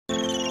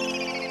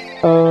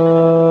Oh,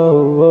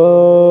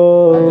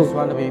 I just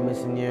wanna be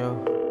missing you.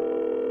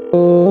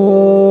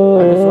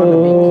 I just wanna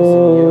be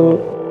kissing you.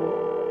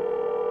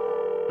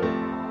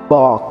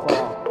 fuck,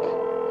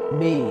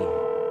 Me.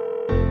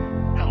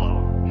 Hello,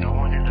 no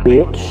one is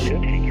available bitch, to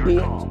take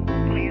your call.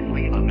 Please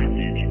leave a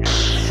message.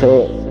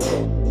 shit,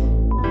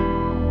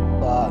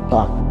 Fuck.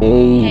 fuck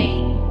me. Hey,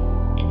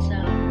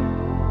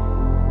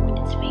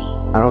 it's me.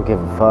 I don't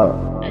give a fuck.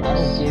 I don't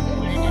just give a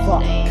wanted to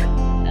fuck. say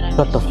that I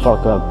Shut the miss you.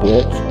 fuck up,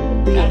 bitch.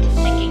 I was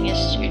thinking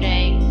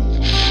yesterday,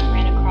 I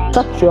ran across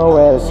Shut your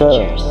ass up,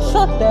 pictures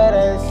Shut that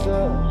ass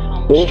up,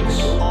 home bitch.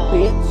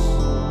 bitch.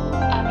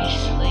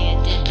 Obviously, it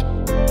didn't.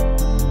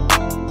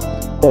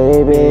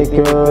 Baby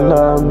girl,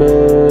 I'm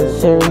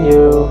missing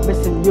you.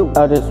 Missing you. I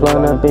just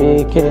wanna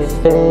be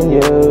kissing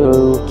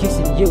you.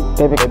 Kissing you.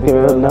 Baby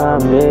girl, I'm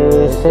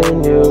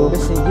missing you.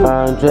 Missing you. I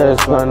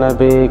just wanna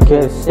be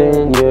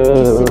kissing you.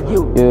 Kissing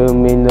you. You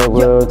mean the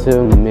world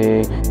to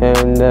me,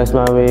 and that's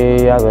my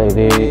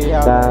reality.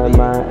 Not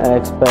my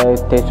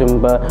expectation,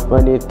 but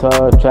when you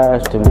talk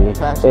trash to me,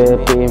 it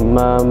be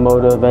my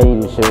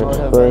motivation.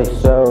 But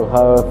it's so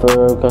hard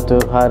for a girl to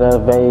have a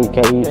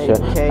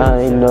vacation.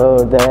 I know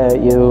that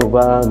you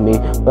want me,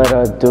 but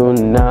I do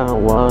not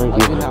want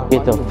you.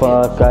 Get the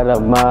fuck out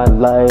of my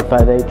life.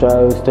 I take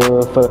drugs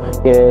to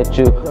forget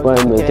you.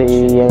 When the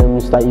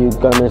DMs like you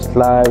gonna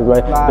slide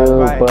right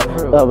through, but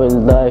I was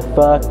like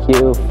fuck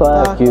you,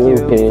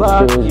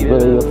 bitch.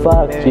 Really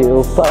fuck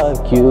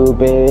you,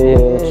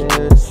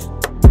 bitch.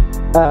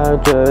 I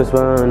just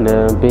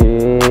wanna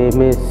be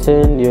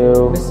missing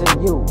you.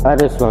 Missing you. I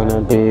just wanna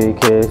be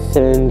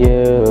kissing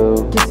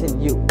you. Kissing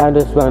you. I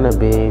just wanna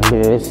be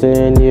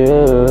missing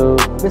you.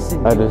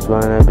 Missing I you. just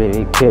wanna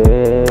be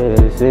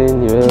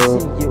kissing you.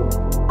 Kissing you.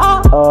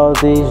 All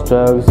these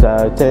drugs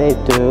I take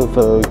to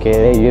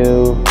forget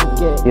you.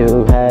 Forget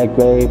You had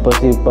great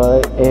pussy,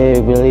 but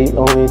it really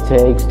only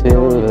takes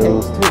two.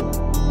 Takes two.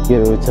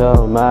 You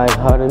tore my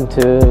heart in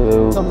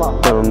two.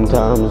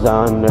 Sometimes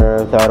on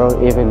earth I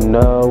don't even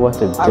know what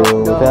to I do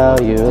don't know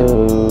without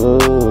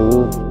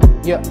you.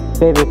 Yeah.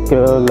 Baby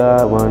girl,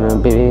 I wanna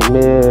be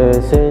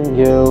missing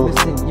you.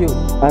 Missing you.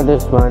 I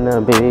just wanna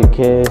be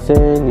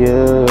kissing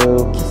you.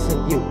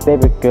 Kissing you.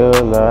 Baby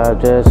girl, I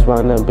just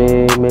wanna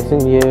be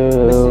missing you.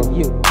 Missing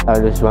you. I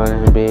just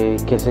wanna be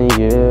kissing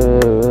you.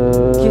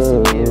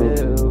 Kissing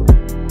you.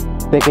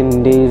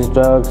 Taking these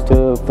drugs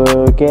to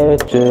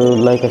forget you,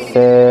 like I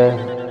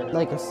said.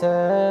 Like I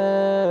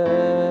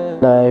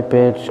said. Like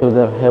bitch, who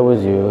the hell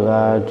was you?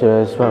 I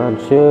just want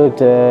you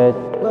dead.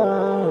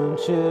 Want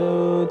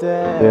you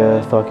dead.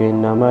 You're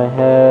fucking on my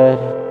head.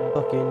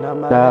 Fucking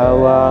on my Now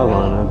head. I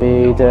wanna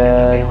be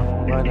dead.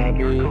 Wanna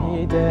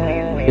be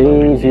dead.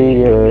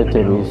 Easier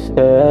to be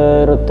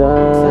settled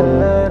down.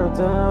 Settle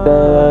down.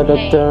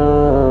 Settled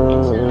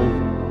down.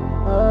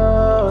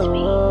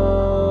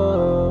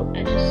 Oh. I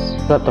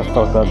just Shut the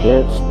fuck up,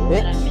 bitch.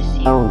 Bitch.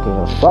 I don't give a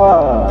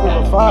fuck. I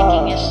was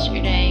thinking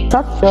yesterday,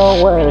 Shut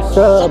your ass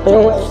up,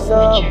 bitch. What's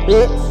up,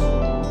 bitch?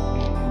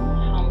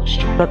 home was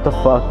trying Shut the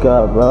fuck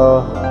up, bro.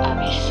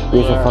 obviously.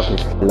 You're a fucking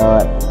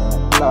slut.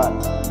 Lot.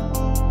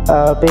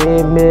 I'll be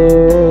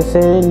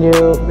missing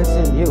you.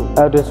 Missing you.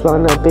 I just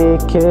wanna be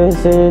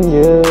kissing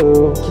you.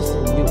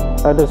 Kissing you.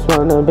 I just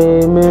wanna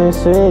be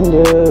missing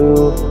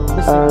you.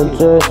 I Missing you.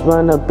 just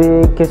wanna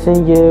be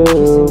kissing you.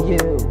 Kissing you.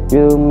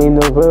 You mean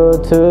the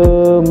world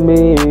to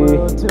me.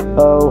 World to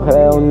Oh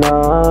hell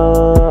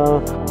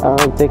no.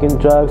 I'm taking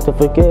drugs to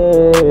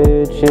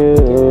forget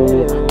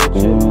you.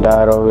 And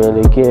I don't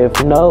really give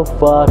no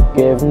fuck,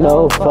 give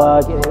no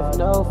fuck. Give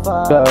no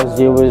fuck. Cause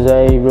you was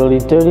a really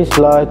dirty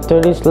slut,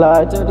 dirty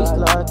slut. Dirty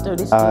slut.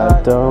 Dirty I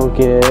slut. don't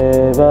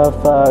give a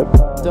fuck,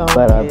 Don't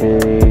but I be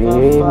give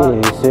a fuck.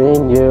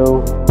 missing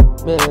you.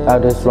 I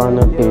just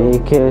wanna be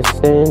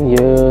kissing Kissing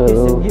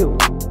you. you.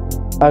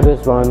 I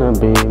just wanna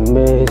be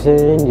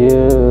missing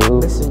you.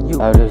 Missing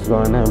you. I just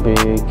wanna be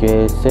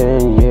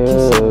kissing you.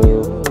 Kissing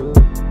you.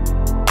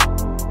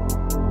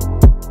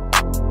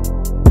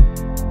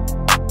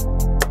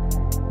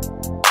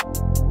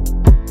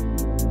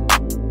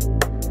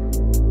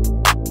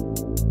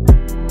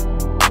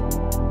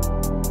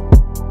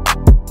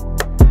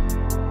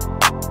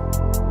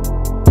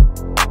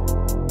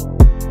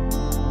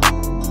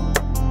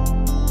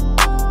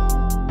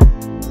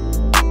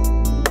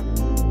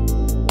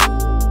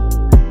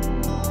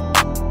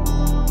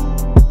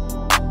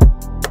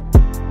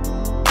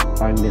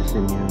 I'm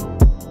missing you.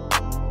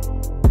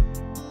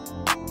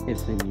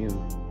 Missing you.